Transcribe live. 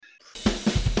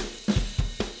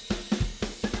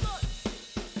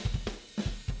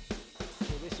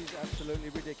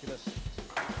absolutely ridiculous.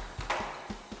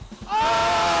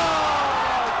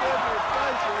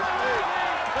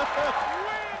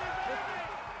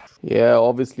 Yeah,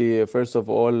 obviously, first of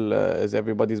all, as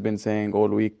everybody's been saying all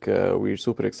week, we're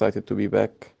super excited to be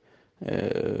back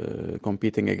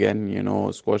competing again. You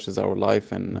know, squash is our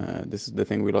life, and this is the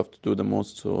thing we love to do the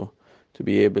most. So, to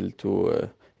be able to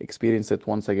experience it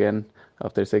once again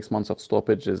after 6 months of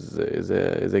stoppage is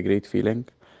a great feeling.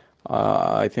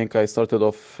 I think I started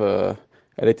off a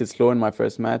little slow in my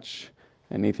first match,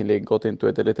 and Nathan Lake got into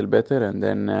it a little better, and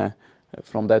then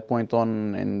from that point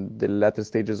on, in the latter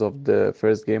stages of the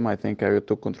first game, I think I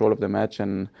took control of the match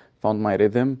and found my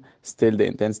rhythm. Still, the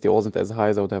intensity wasn't as high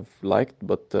as I would have liked,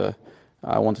 but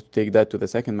I wanted to take that to the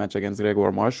second match against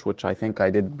Gregor Marsh, which I think I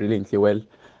did brilliantly well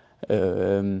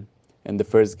in the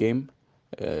first game.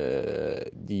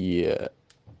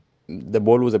 The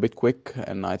ball was a bit quick,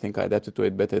 and I think I adapted to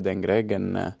it better than Greg,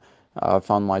 and I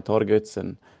found my targets,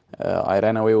 and I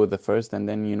ran away with the first, and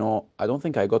then, I don't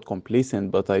think I got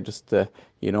complacent, but I just,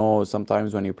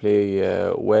 sometimes when you play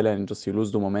well and just you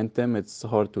lose the momentum, it's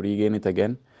hard to regain it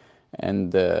again,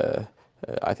 and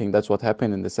I think that's what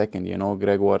happened in the second.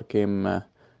 Gregor came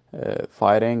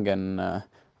firing, and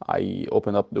I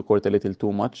opened up the court a little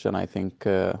too much, and I think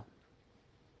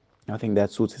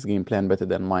that suits his game plan better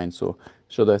than mine. So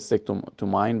should I stick to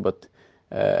mine? But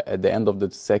at the end of the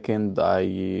second,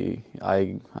 I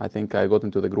think I got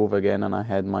into the groove again, and I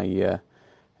had my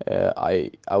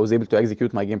I was able to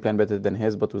execute my game plan better than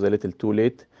his, but was a little too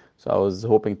late. So I was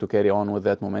hoping to carry on with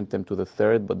that momentum to the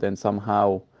third, but then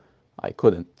somehow I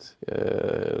couldn't.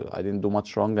 I didn't do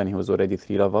much wrong, and he was already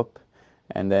 3 love up.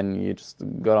 And then you just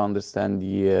gotta understand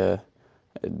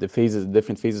the phases,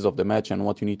 different phases of the match, and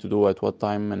what you need to do at what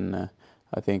time. And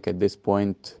I think at this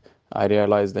point, I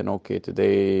realized that okay,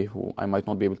 today I might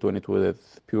not be able to win it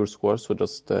with pure score, so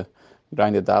just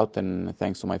grind it out. And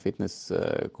thanks to my fitness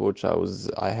coach,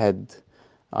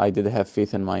 I did have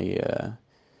faith in my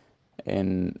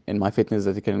in my fitness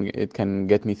that it can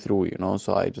get me through.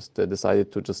 So I just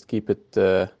decided to just keep it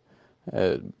uh,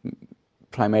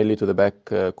 primarily to the back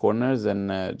corners,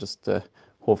 and just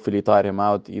hopefully tire him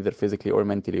out either physically or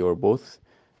mentally or both.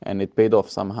 And it paid off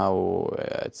somehow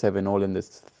at 7-all in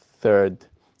this third.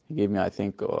 He gave me, I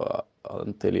think,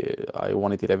 until I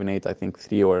won it 11-8, I think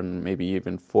 3 or maybe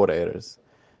even 4 errors.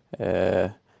 Uh,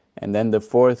 and then the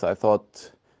fourth, I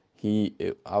thought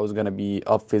I was gonna be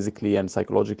up physically and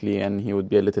psychologically, and he would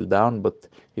be a little down, but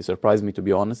he surprised me, to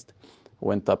be honest.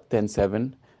 Went up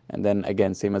 10-7, and then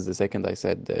again, same as the second, I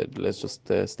said, let's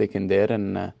just stick in there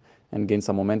and gain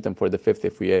some momentum for the fifth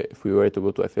if we were to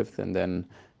go to a fifth. And then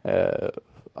uh,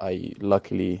 I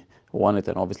luckily won it,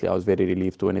 and obviously I was very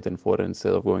relieved to win it in four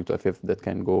instead of going to a fifth that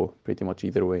can go pretty much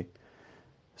either way.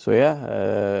 So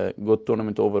yeah, good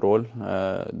tournament overall.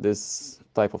 This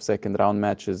type of second round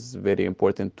match is very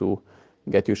important to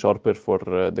get you sharper for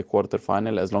the quarter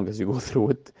final, as long as you go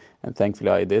through it. And thankfully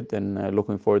I did. And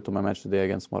looking forward to my match today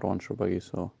against Marwan Shorbagy.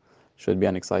 So should be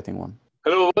an exciting one.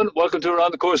 Hello, everyone. Welcome to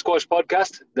Around the Court Squash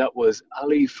podcast. That was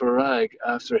Ali Farag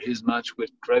after his match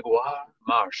with Gregoire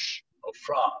Marsh of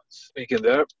France. Speaking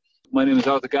there, my name is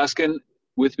Arthur Gaskin.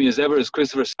 With me as ever is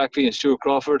Christopher Sackley and Stuart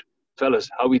Crawford. Fellas,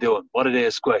 how we doing? What a day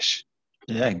of squash.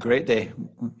 Yeah, great day.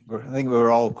 I think we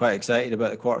were all quite excited about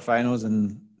the quarterfinals,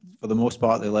 and for the most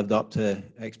part, they lived up to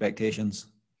expectations.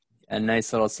 A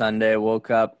nice little Sunday. Woke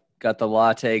up, got the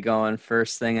latte going.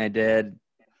 First thing I did,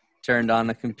 turned on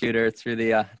the computer through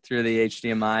the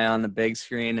HDMI on the big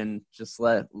screen, and just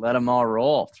let them all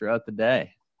roll throughout the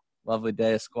day. Lovely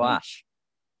day of squash.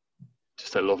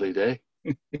 Just a lovely day.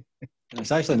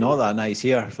 It's actually not that nice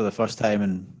here for the first time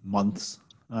in months.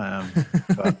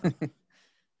 But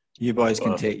you boys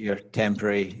can take your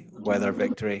temporary weather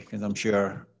victory, because I'm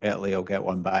sure Italy will get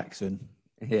one back soon.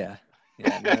 Yeah,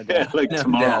 no doubt. Like no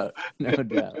tomorrow. No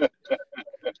doubt.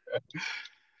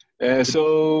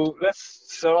 So let's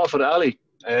start off with Ali.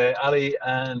 Ali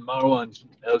and Marwan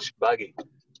El Shorbagy.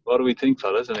 What do we think,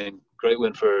 fellas? I mean, great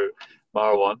win for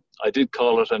Marwan. I did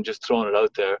call it. I'm just throwing it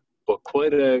out there, but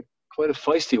quite a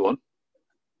feisty one.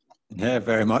 Yeah,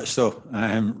 very much so.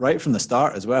 Right from the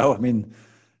start as well. I mean,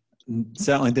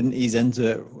 certainly didn't ease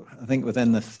into it. I think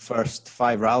within the first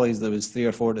 5 rallies, there was 3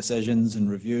 or 4 decisions and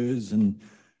reviews, and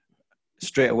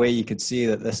straight away you could see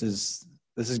that this is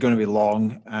going to be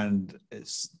long, and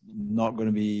it's not going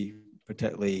to be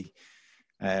particularly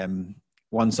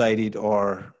one-sided,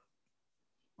 or,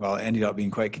 well, it ended up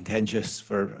being quite contentious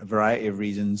for a variety of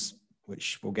reasons,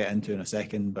 which we'll get into in a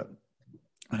second. But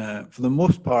for the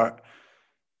most part,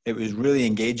 it was really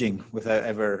engaging without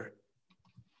ever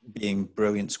being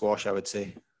brilliant squash, I would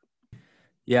say.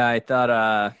 Yeah, I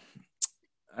thought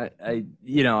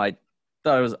I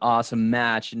thought it was an awesome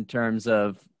match in terms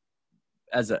of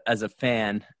as a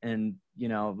fan, and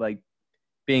like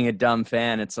being a dumb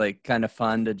fan, it's like kind of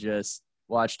fun to just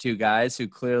watch two guys who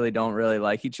clearly don't really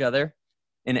like each other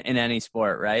in any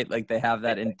sport, right? Like they have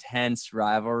that intense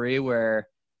rivalry where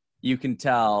you can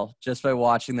tell just by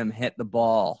watching them hit the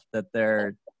ball that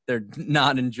they're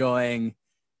not enjoying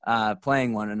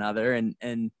playing one another,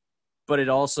 and but it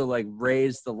also like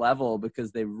raised the level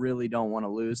because they really don't want to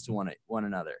lose to one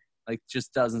another. Like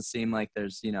just doesn't seem like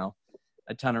there's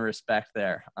a ton of respect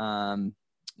there,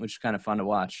 which is kind of fun to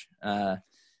watch.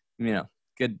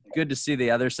 Good to see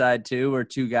the other side too, where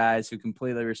two guys who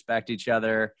completely respect each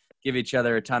other, give each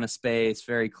other a ton of space,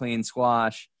 very clean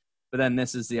squash. But then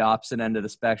this is the opposite end of the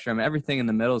spectrum. Everything in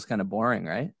the middle is kind of boring,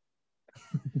 right?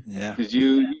 Yeah. So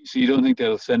you don't think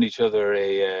they'll send each other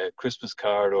a Christmas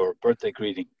card or birthday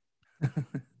greeting?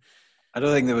 I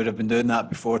don't think they would have been doing that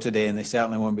before today, and they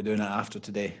certainly won't be doing it after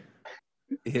today.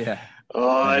 Yeah. Oh,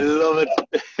 I love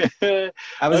it.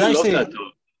 I was actually, love that though.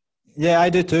 Yeah, I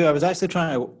do too. I was actually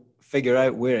trying to figure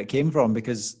out where it came from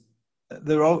because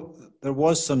there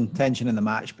was some tension in the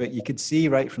match, but you could see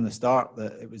right from the start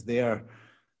that it was there. There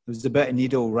was a bit of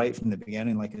needle right from the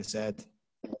beginning, like I said.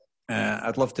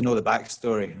 I'd love to know the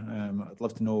backstory. I'd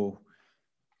love to know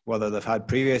whether they've had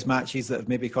previous matches that have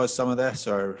maybe caused some of this,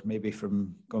 or maybe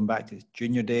from going back to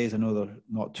junior days. I know they're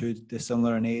not too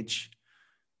dissimilar in age.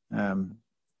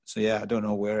 So yeah, I don't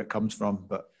know where it comes from,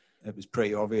 but it was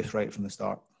pretty obvious right from the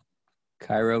start.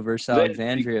 Cairo versus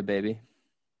Alexandria, baby.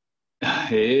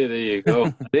 Hey, there you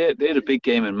go. they had a big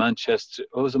game in Manchester.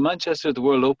 Oh, was it Manchester at the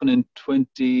World Open in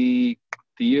the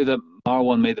year that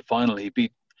Marwan made the final? He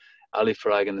beat Ali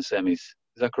Farag in the semis. Is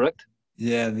that correct?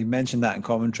 Yeah, they mentioned that in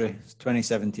commentary. It's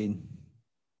 2017.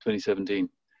 2017.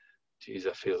 Jeez,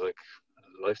 that feels like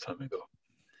a lifetime ago.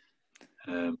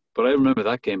 But I remember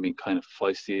that game being kind of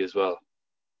feisty as well.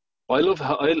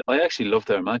 I actually love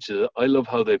their matches. I love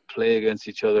how they play against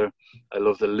each other. I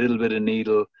love the little bit of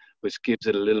needle, which gives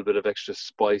it a little bit of extra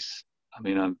spice. I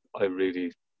mean, I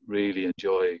really, really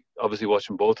enjoy obviously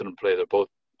watching both of them play. They're both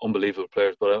unbelievable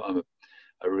players, but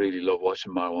I really love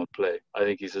watching Marwan play. I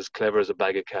think he's as clever as a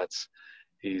bag of cats.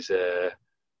 He's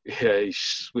he's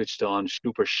switched on,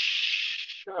 super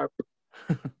sharp.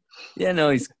 Yeah, no,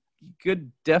 he's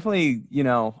good. Definitely,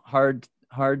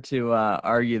 hard to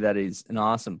argue that he's an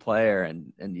awesome player,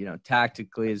 and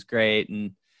tactically is great,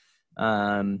 and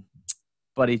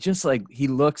but he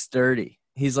looks dirty.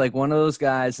 He's like one of those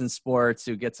guys in sports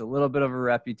who gets a little bit of a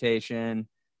reputation.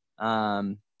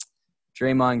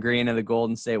 Draymond Green of the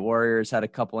Golden State Warriors had a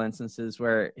couple instances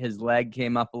where his leg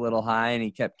came up a little high and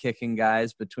he kept kicking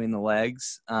guys between the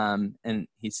legs. And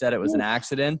he said it was an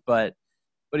accident, but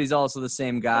he's also the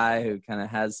same guy who kind of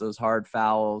has those hard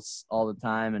fouls all the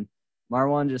time. And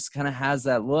Marwan just kind of has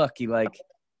that look. He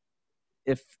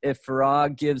if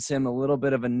Farag gives him a little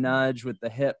bit of a nudge with the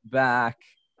hip back,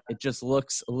 it just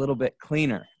looks a little bit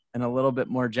cleaner and a little bit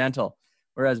more gentle.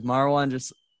 Whereas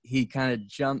Marwan he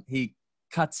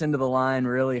cuts into the line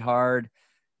really hard,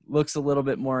 looks a little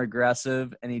bit more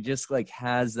aggressive, and he just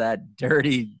has that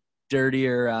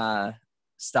dirtier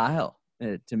style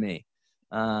to me.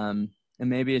 And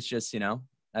maybe it's just,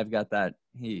 I've got that.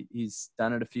 He's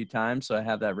done it a few times, so I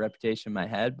have that reputation in my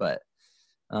head. But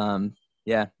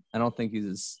yeah, I don't think he's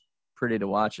as pretty to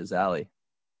watch as Ali.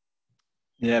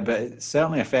 Yeah, but it's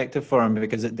certainly effective for him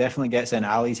because it definitely gets in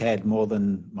Ali's head more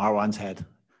than Marwan's head.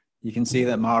 You can see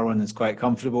that Marwan is quite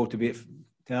comfortable to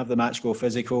have the match go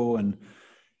physical. And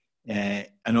I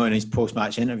know in his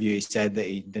post-match interview, he said that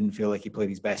he didn't feel like he played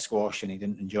his best squash and he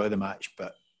didn't enjoy the match.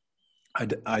 But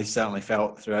I certainly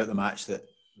felt throughout the match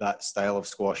that style of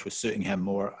squash was suiting him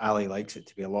more. Ali likes it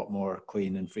to be a lot more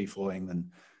clean and free-flowing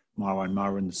than Marwan.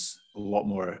 Marwan's a lot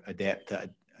more adept at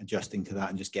adjusting to that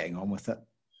and just getting on with it.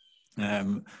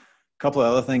 A couple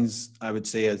of other things I would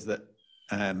say is that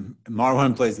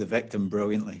Marwan plays the victim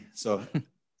brilliantly. So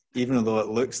even though it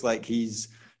looks like he's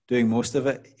doing most of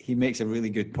it, he makes a really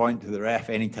good point to the ref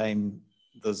anytime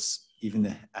there's even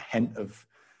a hint of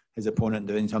his opponent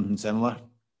doing something similar.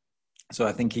 So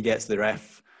I think he gets the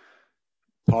ref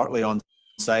partly on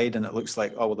side, and it looks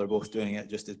like, oh, well, they're both doing it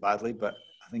just as badly. But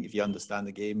I think if you understand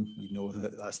the game, you know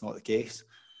that that's not the case.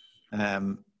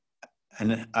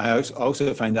 And I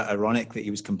also find that ironic that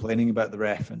he was complaining about the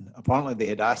ref, and apparently they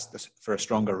had asked for a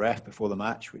stronger ref before the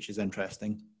match, which is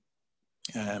interesting.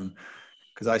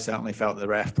 Because I certainly felt the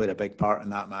ref played a big part in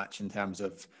that match in terms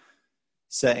of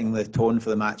setting the tone for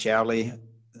the match early.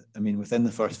 I mean, within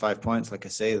the first 5 points, like I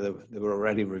say, they were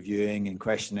already reviewing and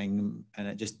questioning, and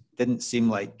it just didn't seem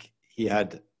like he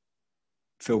had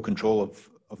full control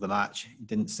of the match. He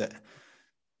didn't sit.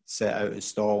 set out his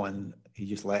stall, and he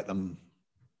just let them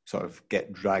sort of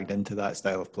get dragged into that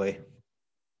style of play.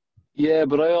 Yeah,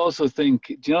 but I also think,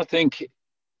 do you not think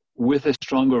with a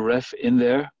stronger ref in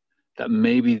there, that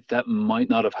maybe that might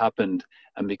not have happened?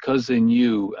 And because they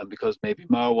knew, and because maybe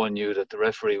Marwan knew that the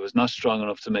referee was not strong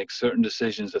enough to make certain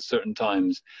decisions at certain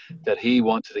times, that he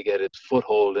wanted to get his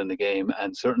foothold in the game,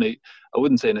 and certainly, I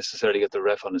wouldn't say necessarily get the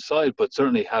ref on his side, but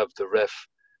certainly have the ref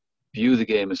view the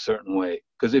game a certain way.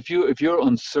 Because if you're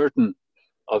uncertain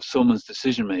of someone's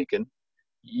decision making,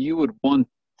 you would want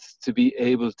to be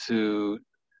able to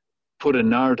put a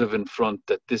narrative in front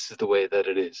that this is the way that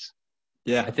it is.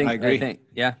 Yeah, I agree.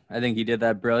 I think he did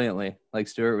that brilliantly. Like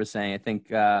Stuart was saying, I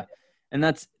think, and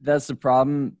that's the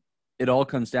problem. It all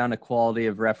comes down to quality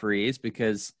of referees,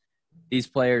 because these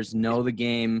players know the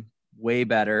game way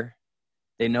better.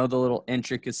 They know the little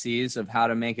intricacies of how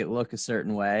to make it look a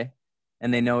certain way,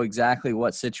 and they know exactly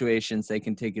what situations they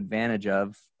can take advantage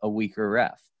of a weaker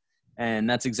ref. And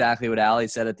that's exactly what Ali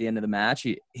said at the end of the match.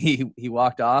 He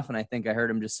walked off, and I think I heard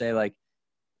him just say, like,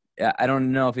 I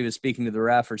don't know if he was speaking to the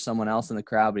ref or someone else in the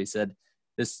crowd, but he said,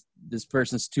 this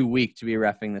person's too weak to be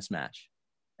reffing this match.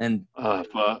 And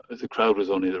but the crowd was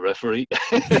only the referee.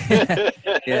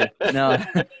 yeah, no,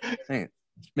 I think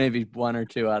maybe one or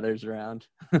two others around.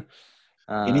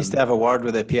 He needs to have a word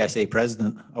with the PSA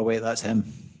president. Oh, wait, that's him.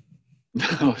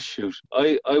 Oh, shoot.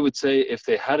 I would say if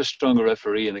they had a stronger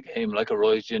referee in the game, like a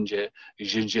Roy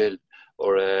Gingell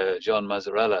or a John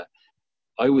Mazzarella,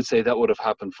 I would say that would have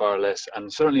happened far less.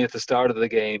 And certainly at the start of the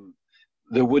game,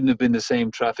 there wouldn't have been the same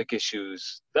traffic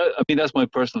issues. That's my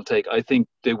personal take. I think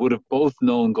they would have both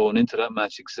known going into that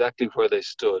match exactly where they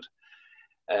stood,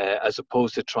 as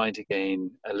opposed to trying to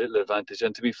gain a little advantage.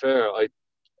 And to be fair,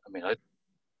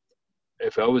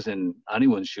 if I was in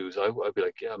anyone's shoes, I'd be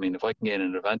like, yeah, if I can gain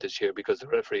an advantage here because the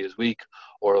referee is weak,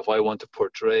 or if I want to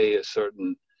portray a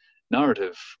certain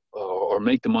narrative or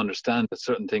make them understand that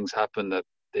certain things happen that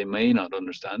they may not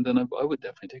understand, then I would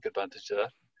definitely take advantage of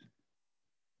that.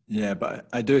 Yeah, but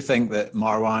I do think that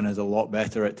Marwan is a lot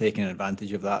better at taking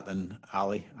advantage of that than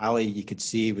Ali. Ali, you could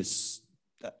see,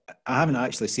 I haven't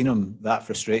actually seen him that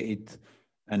frustrated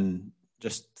and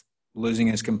just losing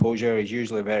his composure. He's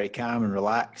usually very calm and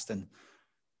relaxed. And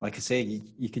like I say,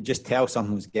 you could just tell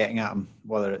something was getting at him,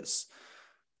 whether it's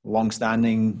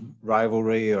long-standing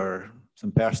rivalry or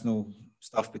some personal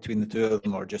stuff between the two of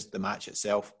them or just the match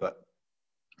itself. But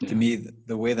to me,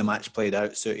 the way the match played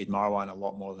out suited Marwan a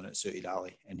lot more than it suited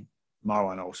Ali. And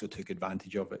Marwan also took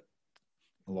advantage of it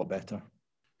a lot better.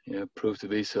 Yeah, proved to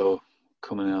be so.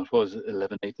 Coming out, what was it,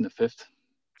 11-8 in the fifth?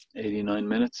 89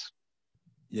 minutes.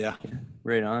 Yeah.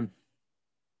 Right on.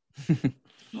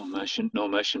 No meshing. No,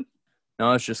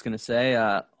 I was just going to say,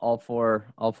 all four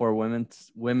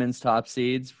women's top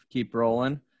seeds keep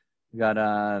rolling. We got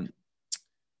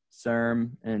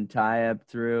Serm and Tayeb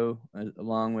through,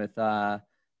 along with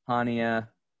Hania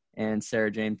and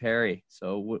Sarah Jane Perry.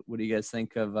 So what do you guys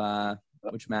think of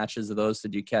which matches of those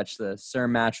did you catch? The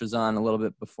Serm match was on a little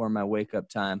bit before my wake-up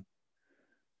time.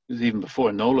 It was even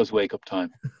before Nola's wake-up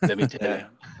time, let me tell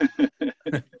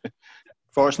you.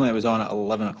 Fortunately, it was on at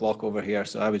 11 o'clock over here,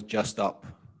 so I was just up.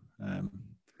 I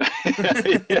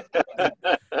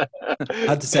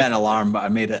had to set an alarm, but I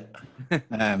made it.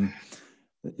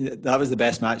 That was the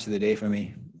best match of the day for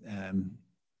me.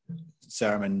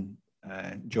 Sermon,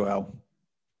 Joel,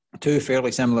 two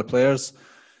fairly similar players.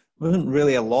 Wasn't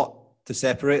really a lot to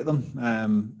separate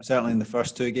them. Certainly in the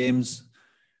first two games,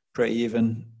 pretty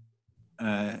even.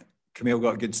 Camille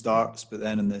got good starts, but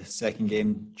then in the second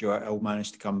game, Joel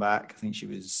managed to come back. I think she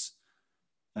was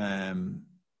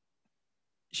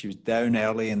down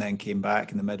early and then came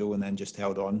back in the middle and then just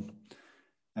held on.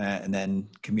 And then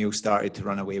Camille started to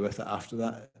run away with it after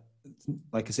that.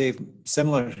 Like I say,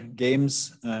 similar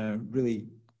games, really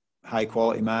high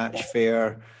quality match,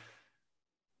 fair.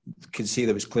 Could see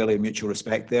there was clearly a mutual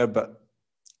respect there, but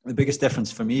the biggest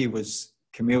difference for me was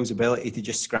Camille's ability to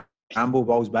just scramble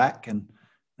balls back, and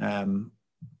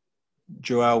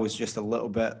Joelle was just a little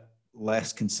bit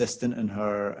less consistent in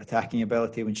her attacking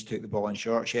ability when she took the ball in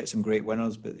short. She had some great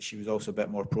winners, but she was also a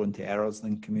bit more prone to errors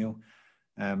than Camille.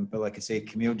 But like I say,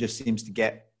 Camille just seems to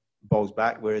get balls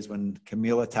back, whereas when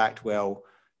Camille attacked well,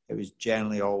 it was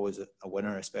generally always a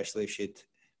winner, especially if she'd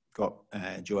got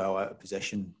Joelle out of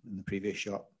position in the previous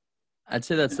shot. I'd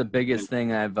say that's the biggest thing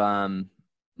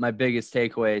my biggest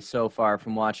takeaway so far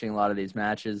from watching a lot of these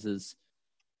matches is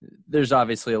there's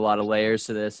obviously a lot of layers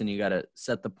to this, and you got to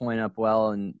set the point up well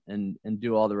and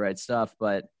do all the right stuff.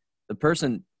 But the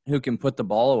person who can put the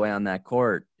ball away on that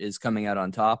court is coming out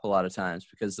on top a lot of times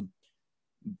because the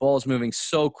ball's moving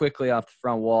so quickly off the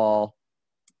front wall.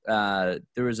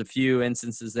 there was a few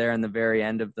instances there in the very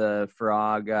end of the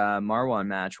Farag Marwan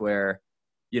match where,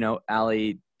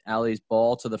 Ali's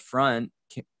ball to the front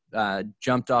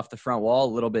jumped off the front wall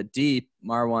a little bit deep.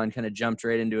 Marwan kind of jumped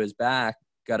right into his back,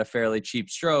 got a fairly cheap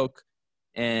stroke.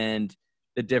 And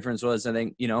the difference was, I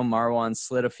think, Marwan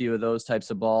slid a few of those types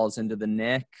of balls into the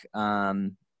nick.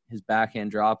 His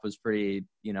backhand drop was pretty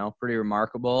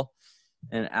remarkable.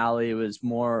 And Ali was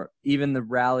more, even the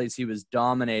rallies he was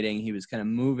dominating, he was kind of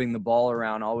moving the ball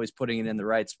around, always putting it in the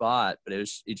right spot. But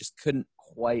he just couldn't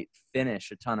quite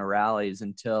finish a ton of rallies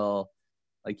until,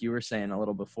 like you were saying a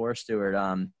little before, Stuart,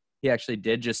 he actually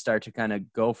did just start to kind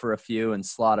of go for a few and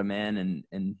slot them in.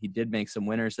 And he did make some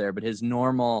winners there. But his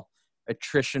normal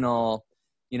attritional,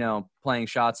 playing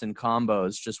shots and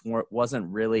combos just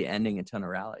wasn't really ending a ton of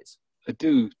rallies. I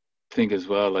do think as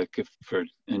well, like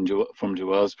from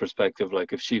Joelle's perspective,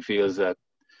 like if she feels that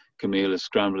Camille is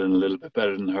scrambling a little bit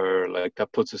better than her, like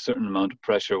that puts a certain amount of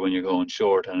pressure when you're going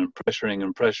short, and pressuring,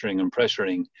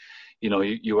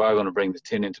 you are going to bring the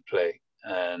tin into play.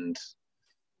 And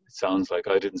it sounds like,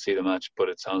 I didn't see the match, but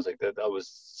it sounds like that was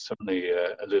certainly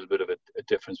a little bit of a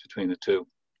difference between the two.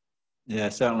 Yeah,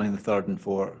 certainly in the third and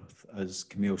fourth, as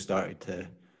Camille started to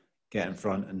get in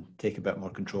front and take a bit more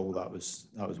control, that was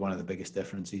one of the biggest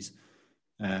differences.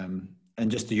 And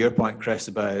just to your point, Chris,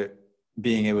 about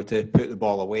being able to put the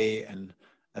ball away and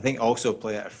I think also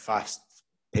play at a fast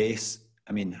pace.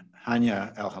 I mean,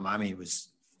 Hania El Hamami was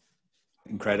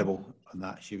incredible on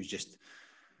that. She was just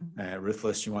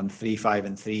ruthless. She won 3-5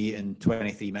 and 3 in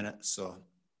 23 minutes. So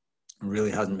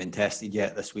really hasn't been tested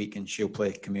yet this week, and she'll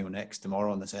play Camille next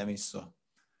tomorrow in the semis. So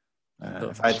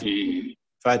if I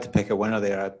had to pick a winner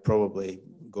there, I'd probably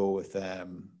go with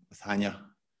Hania.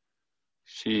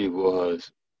 She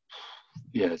was,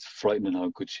 it's frightening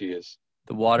how good she is.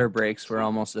 The water breaks were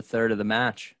almost a third of the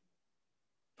match.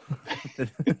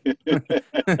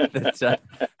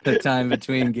 The time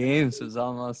between games was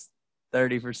almost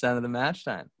 30% of the match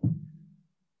time.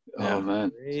 Oh,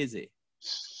 man. Crazy.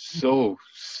 So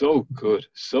good.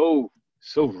 So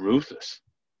ruthless.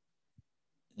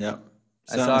 Yeah.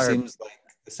 Certainly seems like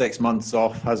the 6 months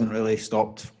off hasn't really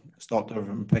stopped her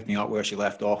from picking up where she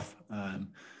left off.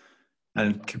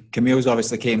 And Camille's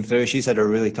obviously came through. She's had a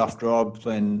really tough draw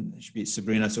playing. She beat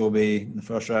Sabrina Sobey in the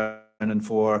first round in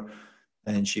 4.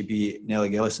 Then she beat Nelly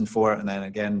Gillis in 4, and then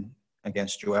again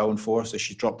against Joelle in 4. So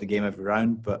she dropped the game every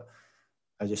round. But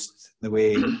the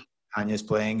way Hania's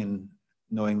playing and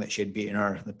knowing that she'd beaten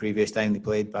her the previous time they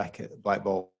played back at the Black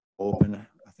Ball Open,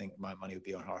 I think my money would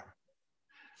be on her.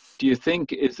 Do you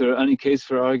think, is there any case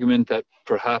for argument that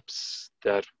perhaps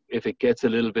that if it gets a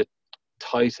little bit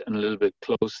tight and a little bit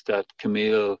close, that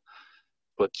Camille,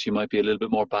 but she might be a little bit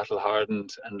more battle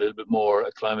hardened and a little bit more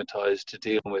acclimatized to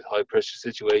dealing with high pressure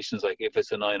situations, like if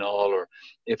it's a 9-all or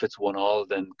if it's 1-all,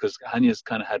 then, because Hania's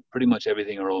kind of had pretty much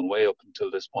everything her own way up until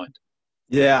this point.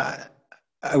 Yeah,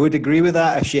 I would agree with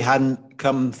that if she hadn't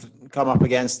come up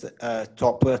against a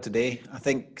top player today. I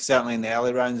think certainly in the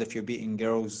early rounds, if you're beating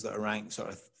girls that are ranked sort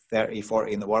of 30,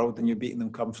 40 in the world and you're beating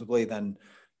them comfortably, then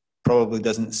probably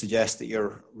doesn't suggest that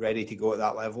you're ready to go at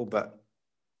that level. But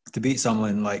to beat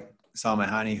someone like Salma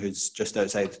Hani, who's just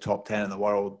outside the top 10 in the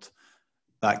world,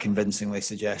 that convincingly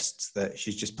suggests that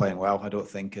she's just playing well. I don't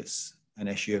think it's an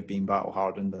issue of being battle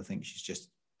hardened. I think she's just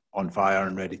on fire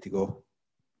and ready to go.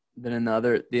 Then in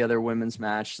the other women's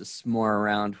match, this is more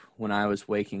around when I was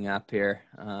waking up here.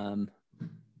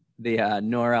 The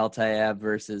Nour El Tayeb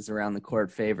versus around the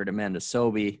court favorite Amanda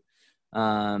Sobey.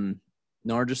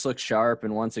 Nour just looks sharp,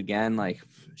 and once again, like,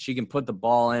 she can put the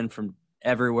ball in from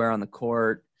everywhere on the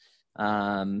court.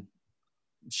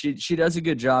 She does a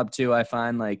good job too. I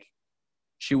find, like,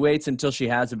 she waits until she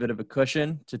has a bit of a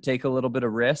cushion to take a little bit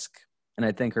of risk. And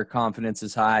I think her confidence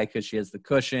is high because she has the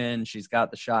cushion. She's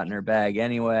got the shot in her bag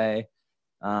anyway.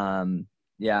 So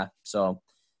I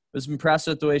was impressed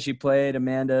with the way she played.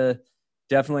 Amanda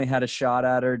definitely had a shot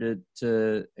at her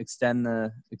to extend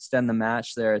the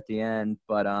match there at the end.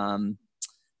 But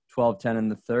 12-10 in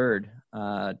the third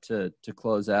to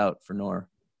close out for Nour.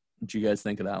 What do you guys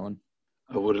think of that one?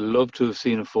 I would have loved to have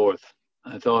seen a fourth.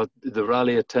 I thought the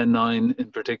rally at 10-9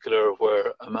 in particular,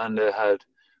 where Amanda had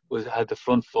the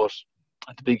front foot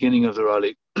at the beginning of the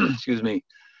rally, excuse me,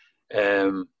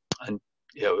 and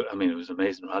yeah, I mean, it was an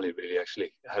amazing rally, really.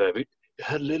 Actually, it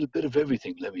had a little bit of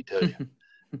everything, let me tell you.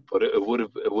 But it would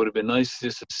have been nice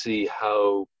just to see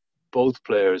how both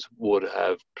players would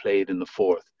have played in the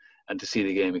fourth, and to see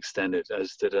the game extended,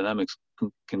 as the dynamics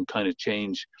can kind of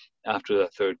change after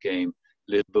that third game.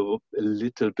 A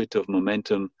little bit of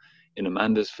momentum in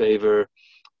Amanda's favor,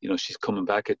 she's coming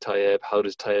back at Tayeb. How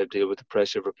does Tayeb deal with the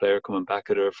pressure of a player coming back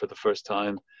at her for the first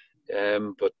time?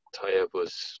 But Tayeb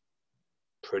was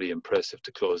pretty impressive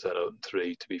to close that out in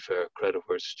 3, to be fair. Credit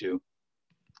where it's due.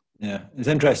 Yeah, it's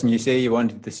interesting you say you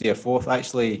wanted to see a fourth.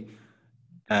 Actually,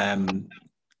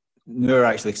 Noor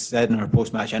actually said in her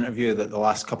post-match interview that the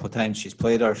last couple of times she's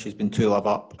played her, she's been 2-love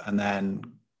up and then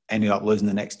ended up losing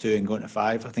the next 2 and going to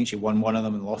 5. I think she won one of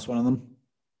them and lost one of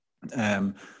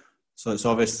them. So it's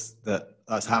obvious that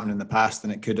that's happened in the past,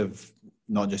 and it could have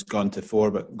not just gone to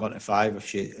 4 but gone to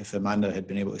 5 if Amanda had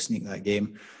been able to sneak that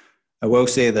game. I will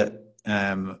say that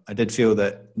I did feel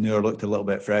that Noor looked a little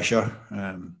bit fresher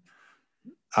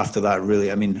after that.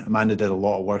 Really, I mean, Amanda did a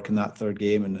lot of work in that third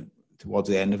game, and towards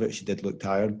the end of it she did look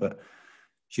tired, but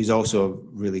she's also a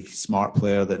really smart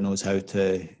player that knows how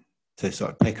to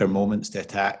sort of pick her moments to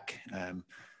attack.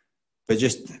 But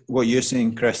just what you're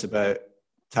saying, Chris, about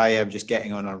Tayeb just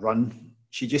getting on a run,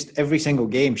 she just, every single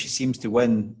game she seems to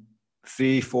win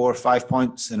 3, 4, 5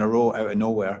 points in a row out of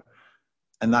nowhere,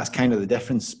 and that's kind of the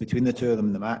difference between the two of them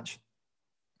in the match.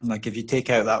 Like, if you take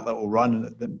out that little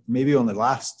run that maybe only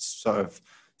lasts sort of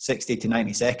 60 to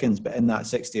 90 seconds, but in that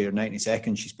 60 or 90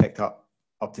 seconds she's picked up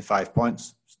to 5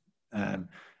 points, and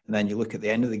then you look at the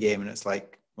end of the game and it's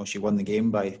like, well, she won the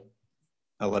game by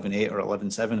 11-8 or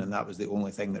 11-7, and that was the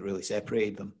only thing that really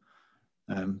separated them.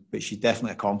 But she's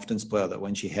definitely a confidence player that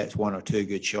when she hits 1 or 2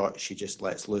 good shots, she just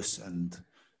lets loose and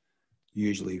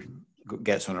usually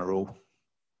gets on a roll.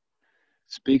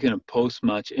 Speaking of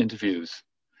post-match interviews,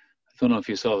 I don't know if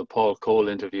you saw the Paul Cole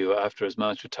interview after his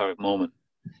match with Tarek Momin,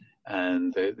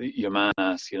 and your man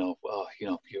asked,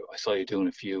 I saw you doing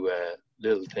a few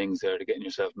little things there to getting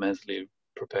yourself mentally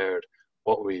prepared.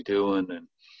 What were you doing? And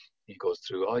he goes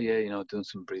through, doing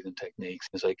some breathing techniques.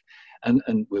 It's like, and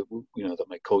that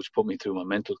my coach put me through, my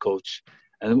mental coach.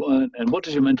 And what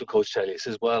does your mental coach tell you? He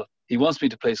says, well, he wants me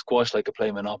to play squash like I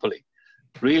play Monopoly.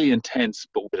 Really intense,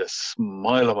 but with a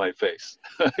smile on my face.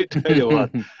 I tell you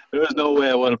what, there is no way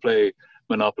I want to play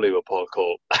Monopoly with Paul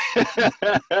Cole.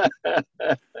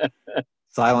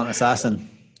 Silent assassin.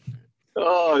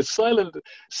 Oh, silent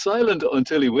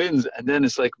until he wins. And then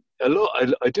it's like,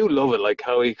 I do love it, like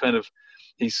how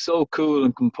he's so cool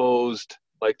and composed,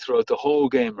 like throughout the whole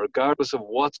game, regardless of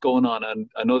what's going on. And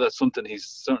I know that's something he's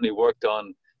certainly worked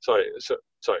on. Sorry,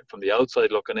 from the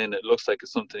outside looking in, it looks like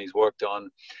it's something he's worked on.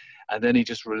 And then he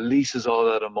just releases all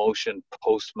that emotion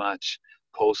post-match,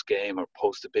 post-game, or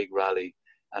post a big rally.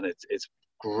 And it's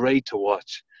great to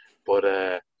watch.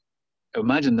 But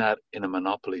imagine that in a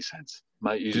Monopoly sense.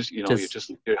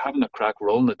 You're having a crack,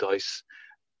 rolling the dice.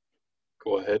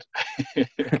 Go ahead.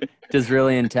 Does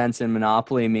really intense in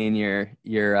Monopoly mean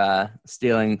you're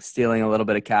stealing a little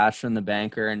bit of cash from the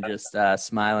banker and just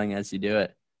smiling as you do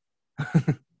it?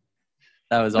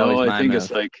 That was always my move.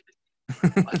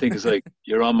 I think it's like,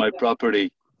 you're on my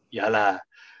property, yalla,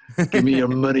 give me your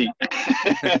money.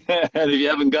 And if you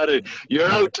haven't got it, you're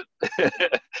out.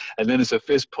 And then it's a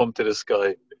fist pump to the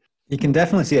sky. You can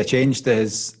definitely see a change to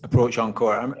his approach on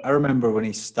court. I remember when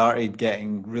he started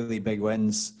getting really big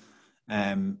wins,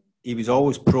 he was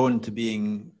always prone to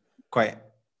being quite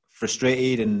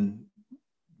frustrated and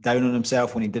down on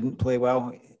himself when he didn't play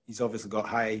well. He's obviously got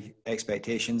high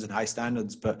expectations and high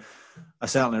standards, but I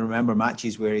certainly remember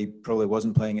matches where he probably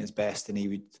wasn't playing at his best, and he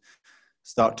would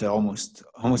start to almost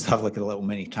have like a little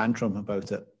mini tantrum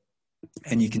about it.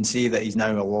 And you can see that he's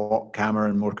now a lot calmer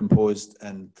and more composed,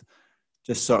 and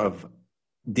just sort of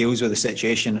deals with the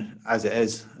situation as it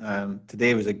is.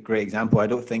 Today was a great example. I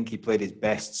don't think he played his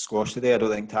best squash today. I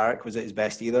don't think Tarek was at his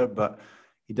best either, but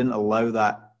he didn't allow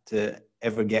that to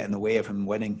ever get in the way of him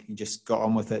winning. He just got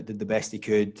on with it, did the best he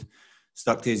could,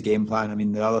 stuck to his game plan. I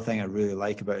mean, the other thing I really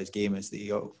like about his game is that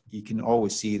you can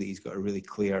always see that he's got a really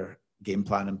clear game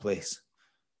plan in place.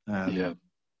 And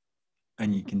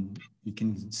you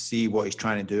can see what he's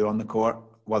trying to do on the court.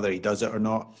 Whether he does it or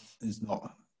not is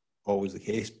not always the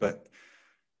case, but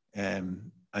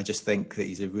I just think that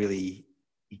he's a really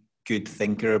good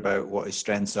thinker about what his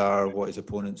strengths are, what his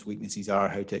opponent's weaknesses are,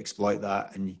 how to exploit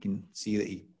that, and you can see that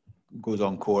he goes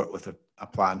on court with a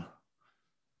plan.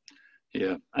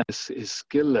 Yeah, and his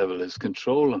skill level, his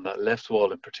control on that left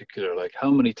wall in particular, like how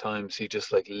many times he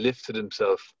just like lifted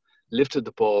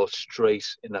the ball straight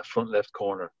in that front left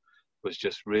corner was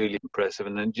just really impressive,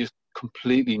 and then just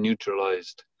completely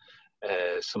neutralized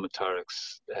some of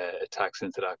Tarek's attacks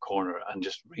into that corner and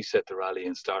just reset the rally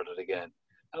and start it again.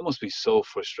 That must be so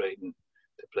frustrating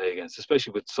to play against,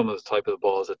 especially with some of the type of the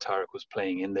balls that Tarek was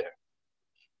playing in there.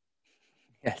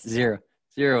 Yeah,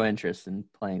 zero interest in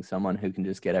playing someone who can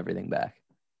just get everything back.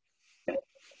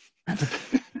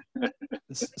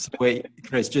 So wait,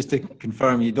 Chris, just to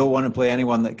confirm, you don't want to play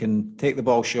anyone that can take the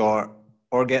ball short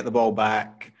or get the ball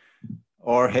back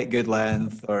or hit good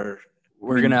length or...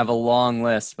 We're going to have a long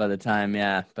list by the time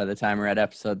we're at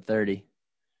episode 30.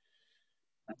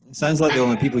 It sounds like the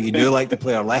only people you do like to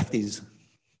play are lefties.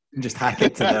 Just hack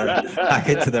it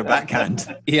to their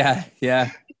backhand. Yeah. Yeah.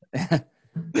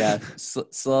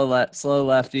 Slow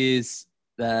lefties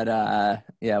that,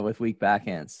 with weak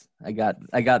backhands. I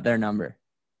got their number.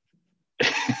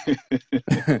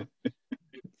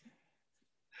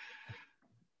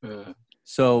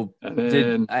 So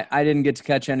I didn't get to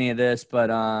catch any of this, but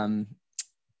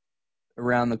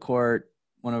around the court,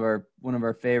 one of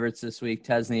our favorites this week,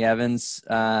 Tesney Evans,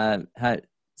 had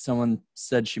someone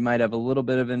said she might have a little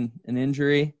bit of an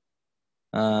injury.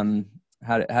 How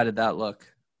did that look?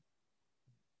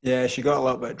 Yeah, she got a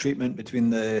little bit of treatment between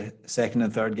the second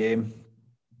and third game.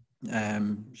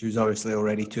 She was obviously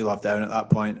already 2-love down at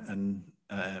that point, and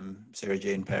Sarah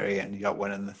Jane Perry ended up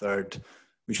winning the third,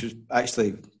 which was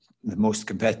actually the most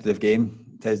competitive game.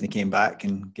 Tesney came back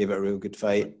and gave it a real good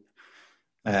fight.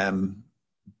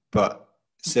 But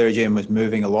Sarah Jane was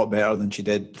moving a lot better than she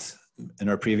did in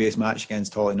her previous match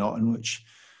against Holly Naughton, which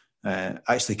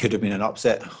actually could have been an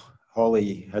upset.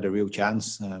 Holly had a real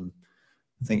chance. I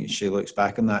think if she looks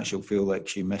back on that, she'll feel like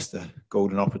she missed a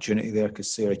golden opportunity there,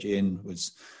 because Sarah Jane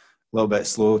was a little bit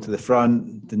slow to the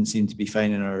front, didn't seem to be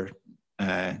finding her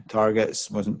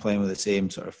targets, wasn't playing with the same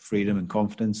sort of freedom and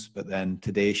confidence. But then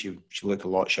today she looked a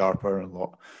lot sharper and a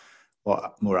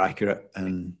lot more accurate,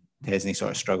 and Tesney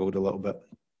sort of struggled a little bit.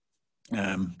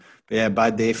 But yeah,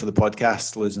 bad day for the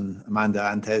podcast, losing Amanda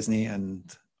and Tesney, and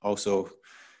also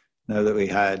now that we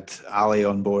had Ali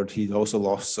on board, he's also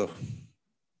lost, so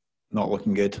not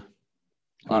looking good.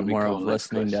 A lot more of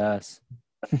listening to us.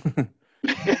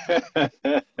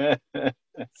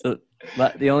 So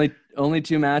the only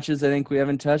two matches I think we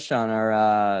haven't touched on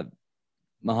are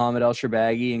Mohamed El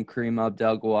Shorbagy and Kareem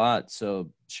Abdel Gawad. So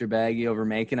Shorbagy over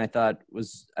Macon, I thought it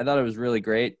was really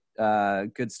great.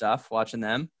 Good stuff watching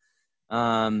them.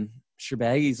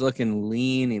 Shorbagy's looking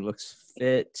lean. He looks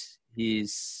fit.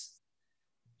 He's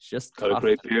just got a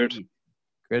great beard.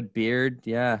 Good beard.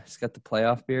 Yeah, he's got the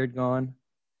playoff beard going.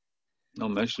 No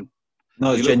mention.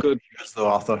 No, it's good. As the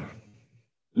author.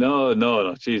 No.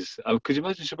 Jeez, could you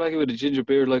imagine Shorbagy with a ginger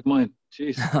beard like mine?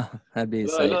 Jeez, that'd be.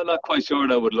 I'm not quite sure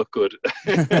that would look good.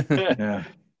 Yeah,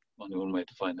 only one way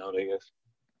to find out, I guess.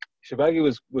 Shorbagy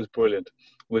was brilliant.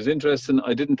 It was interesting.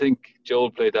 I didn't think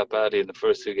Joel played that badly in the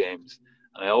first two games,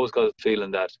 and I always got the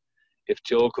feeling that if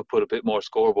Joel could put a bit more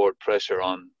scoreboard pressure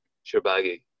on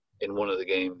Shorbagy in one of the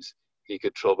games, he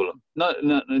could trouble him. Not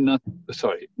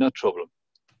trouble him.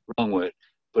 Wrong word.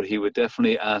 But he would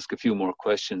definitely ask a few more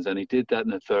questions, and he did that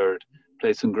in the third.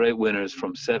 Played some great winners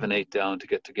from 7-8 down to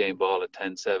get the game ball at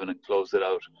 10-7 and closed it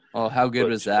out. Oh, how good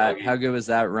was that? How good was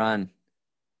that run?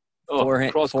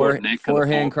 Forehand cross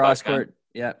court.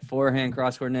 Yeah, forehand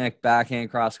cross court Nick,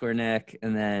 backhand cross court Nick,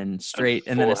 and then straight,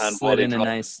 and then it slid in a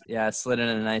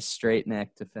nice straight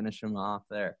Nick to finish him off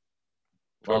there.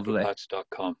 Lovely.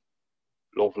 Patch.com.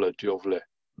 Lovely.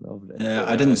 Yeah,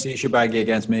 I didn't see Shorbagy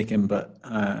against Macon, but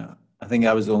I think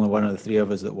I was the only one of the three of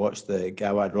us that watched the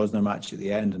Gawad Rosner match at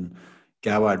the end, and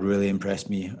Gawad really impressed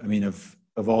me. I mean, of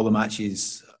all the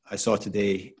matches I saw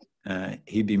today,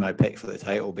 he'd be my pick for the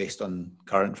title based on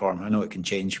current form. I know it can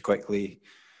change quickly.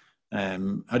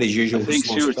 Had his usual. I think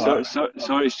Stuart.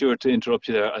 Sorry, Stuart, to interrupt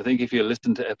you there. I think if you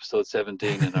listen to episode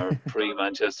 17 in our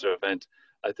pre-Manchester event,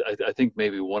 I think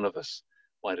maybe one of us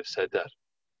might have said that.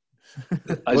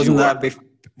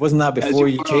 Wasn't that before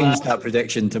you changed that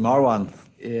prediction to Marwan?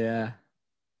 Yeah.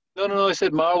 No. I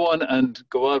said Marwan and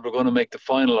Gawad were going to make the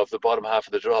final of the bottom half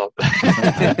of the draw.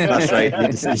 That's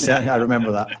right. You said, I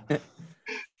remember that.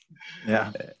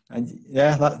 Yeah, and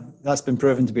yeah, that's been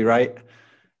proven to be right.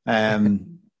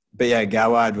 But yeah,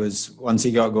 Gawad was, once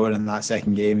he got going in that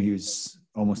second game, he was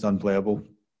almost unplayable.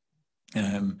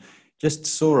 Just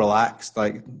so relaxed.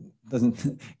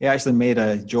 He actually made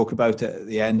a joke about it at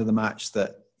the end of the match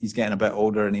that he's getting a bit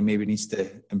older and he maybe needs to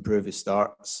improve his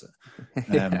starts.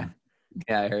 Yeah,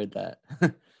 I heard that.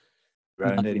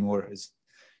 Around anymore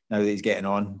now that he's getting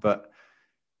on, but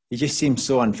he just seems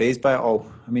so unfazed by it all.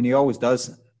 I mean, he always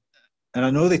does. And I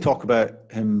know they talk about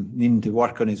him needing to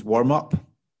work on his warm-up.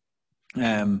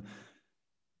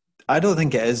 I don't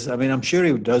think it is. I mean, I'm sure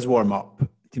he does warm up.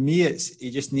 To me,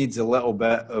 he just needs a little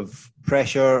bit of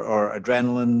pressure or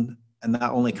adrenaline, and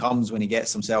that only comes when he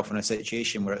gets himself in a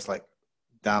situation where it's like,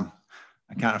 damn,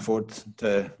 I can't afford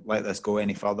to let this go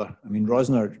any further. I mean,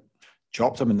 Rosner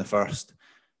chopped him in the first,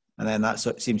 and then that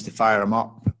seems to fire him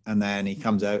up, and then he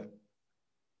comes out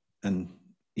and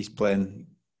he's playing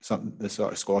the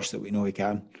sort of squash that we know he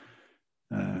can.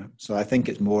 So I think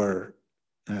it's more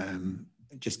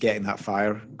just getting that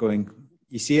fire going.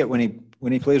 You see it when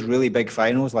he plays really big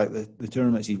finals, like the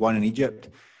tournaments he's won in Egypt.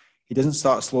 He doesn't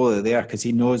start slowly there because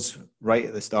he knows right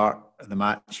at the start of the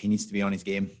match he needs to be on his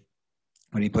game.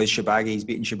 When he plays Shorbagy, he's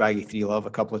beaten Shorbagy 3-love a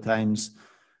couple of times,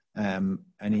 and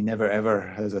he never ever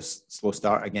has a slow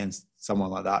start against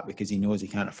someone like that because he knows he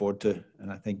can't afford to.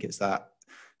 And I think it's that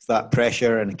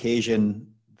pressure and occasion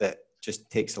that just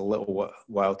takes a little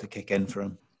while to kick in for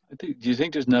him. Do you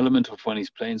think there's an element of when he's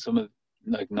playing some of,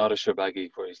 like, not a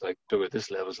Shorbagy, where he's like, "Oh, this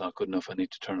level's not good enough, I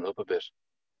need to turn it up a bit,"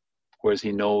 whereas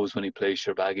he knows when he plays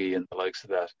Shorbagy and the likes of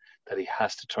that he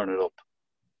has to turn it up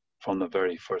from the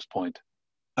very first point?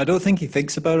 I don't think he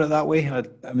thinks about it that way. I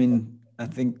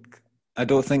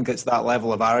don't think it's that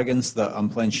level of arrogance that I'm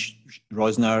playing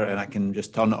Rosner and I can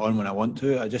just turn it on when I want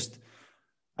to. I just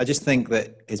think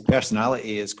that his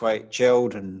personality is quite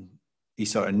chilled and he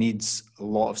sort of needs a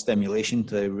lot of stimulation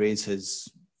to raise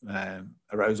his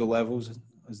arousal levels,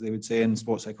 as they would say in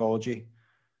sports psychology.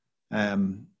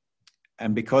 And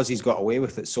because he's got away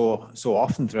with it so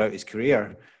often throughout his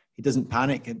career, he doesn't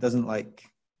panic. It doesn't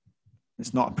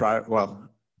it's not a priority. Well,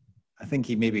 I think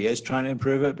he maybe is trying to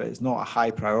improve it, but it's not a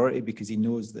high priority because he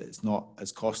knows that it's not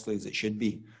as costly as it should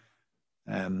be.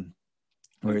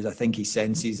 Whereas I think he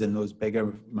senses in those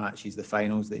bigger matches, the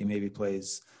finals that he maybe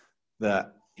plays,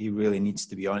 that he really needs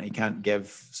to be on it. He can't give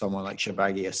someone like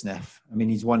Shorbagy a sniff. I mean,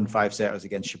 he's won 5-setters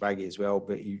against Shorbagy as well,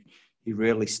 but he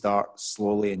rarely starts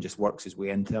slowly and just works his way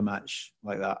into a match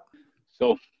like that.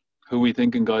 So, who are we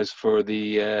thinking, guys, for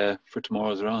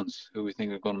tomorrow's rounds? Who are we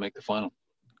think are going to make the final?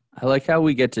 I like how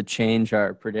we get to change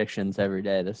our predictions every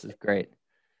day. This is great.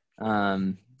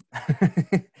 We're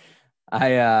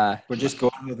just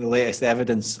going with the latest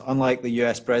evidence. Unlike the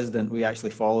US president, we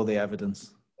actually follow the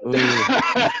evidence. Oh,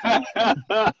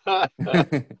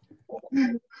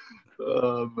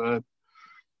 man.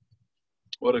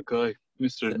 What a guy.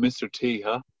 Mr. T,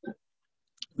 huh?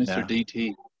 Mr. Yeah.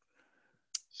 DT.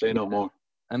 Say no more.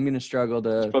 I'm going to struggle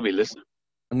He's probably listening.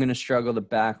 I'm going to struggle to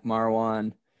back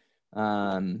Marwan.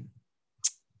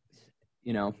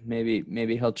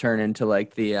 Maybe he'll turn into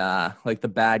like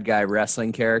the bad guy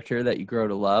wrestling character that you grow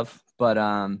to love. But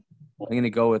I'm going to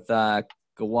go with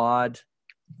Gawad.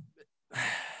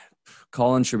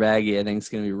 Colin Shorbagy, I think it's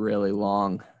going to be really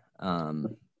long. What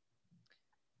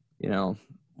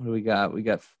do we got? We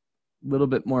got a little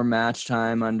bit more match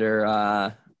time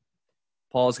under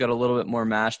Paul's got a little bit more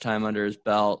match time under his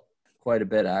belt, quite a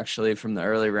bit actually from the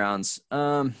early rounds.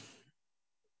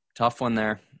 Tough one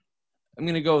there. I'm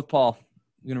going to go with Paul.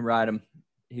 I'm going to ride him.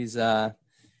 He's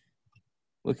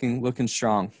looking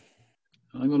strong.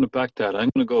 I'm going to back that. I'm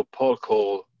going to go Paul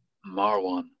Cole,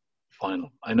 Marwan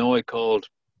final. I know I called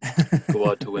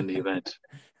Gawad to win the event,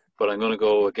 but I'm going to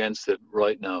go against it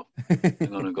right now. I'm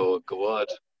going to go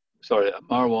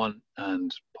Marwan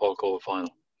and Paul Cole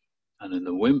final. And in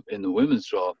the women's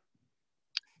draw,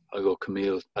 I'll go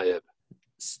Camille Tayeb.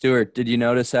 Stuart, did you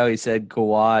notice how he said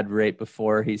Gawad right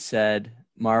before he said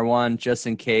Marwan, just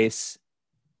in case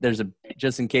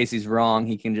he's wrong,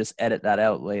 he can just edit that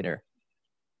out later.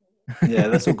 Yeah,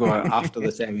 this will go out after the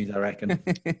semis, I reckon.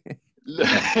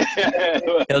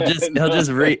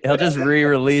 he'll just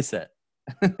re-release it.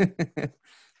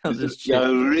 That's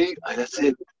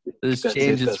it. Just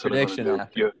change his prediction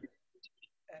after.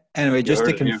 Anyway, just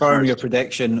to confirm your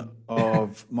prediction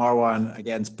of Marwan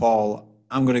against Paul,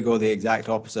 I'm going to go the exact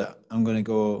opposite. I'm going to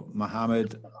go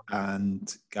Mohammed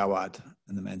and Gawad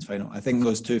in the men's final. I think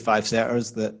those 2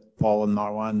 5-setters that Paul and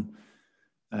Marwan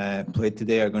played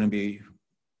today are going to be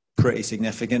pretty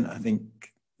significant. I think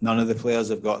none of the players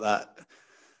have got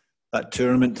that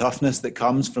tournament toughness that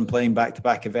comes from playing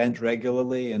back-to-back events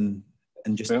regularly and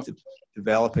just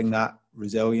developing that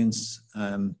resilience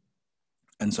and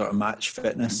sort of match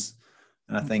fitness.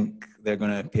 And I think they're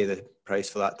going to pay the price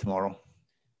for that tomorrow.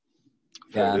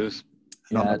 Yeah. It is.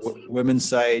 And on the women's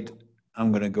side,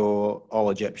 I'm going to go all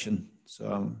Egyptian. So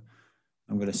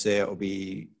I'm going to say it'll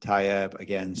be Tayeb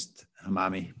against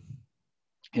Hamami.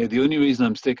 Yeah, the only reason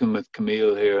I'm sticking with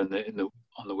Camille here on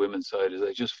the women's side is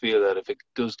I just feel that if it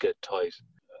does get tight,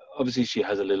 obviously she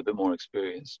has a little bit more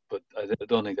experience, but I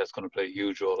don't think that's going to play a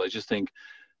huge role. I just think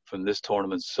from this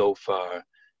tournament so far,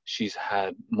 she's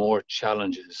had more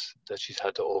challenges that she's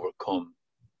had to overcome.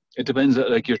 It depends,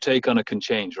 like your take on it can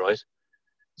change, right?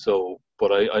 So,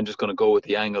 but I'm just going to go with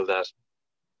the angle that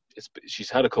she's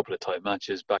had a couple of tight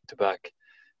matches back to back.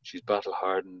 She's battle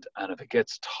hardened, and if it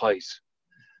gets tight,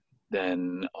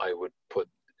 then I would put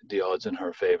the odds in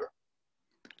her favor.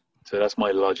 So that's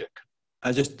my logic.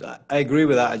 I agree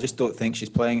with that. I just don't think she's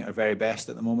playing at her very best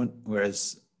at the moment.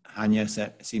 Whereas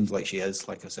Hanya seems like she is,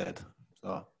 like I said.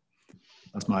 So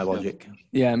that's my logic.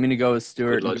 Yeah, I'm going to go with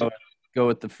Stewart and logic. go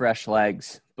with the fresh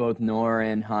legs. Both Noor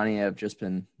and Hania have just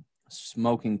been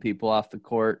smoking people off the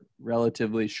court,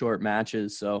 relatively short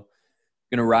matches. So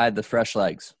going to ride the fresh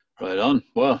legs. Right on.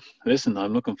 Well, listen,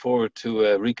 I'm looking forward to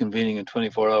reconvening in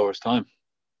 24 hours' time.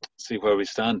 See where we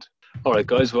stand. All right,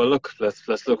 guys. Well, look,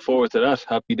 let's look forward to that.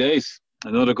 Happy days.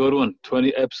 Another good one.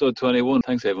 Episode 21.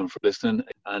 Thanks everyone for listening,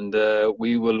 and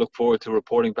we will look forward to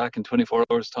reporting back in 24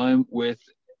 hours' time with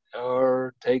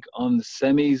our take on the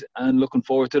semis and looking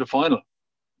forward to the final.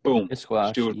 Boom.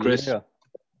 Squash. Stuart, Chris.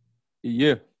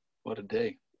 Yeah. What a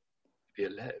day. Be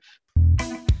alive.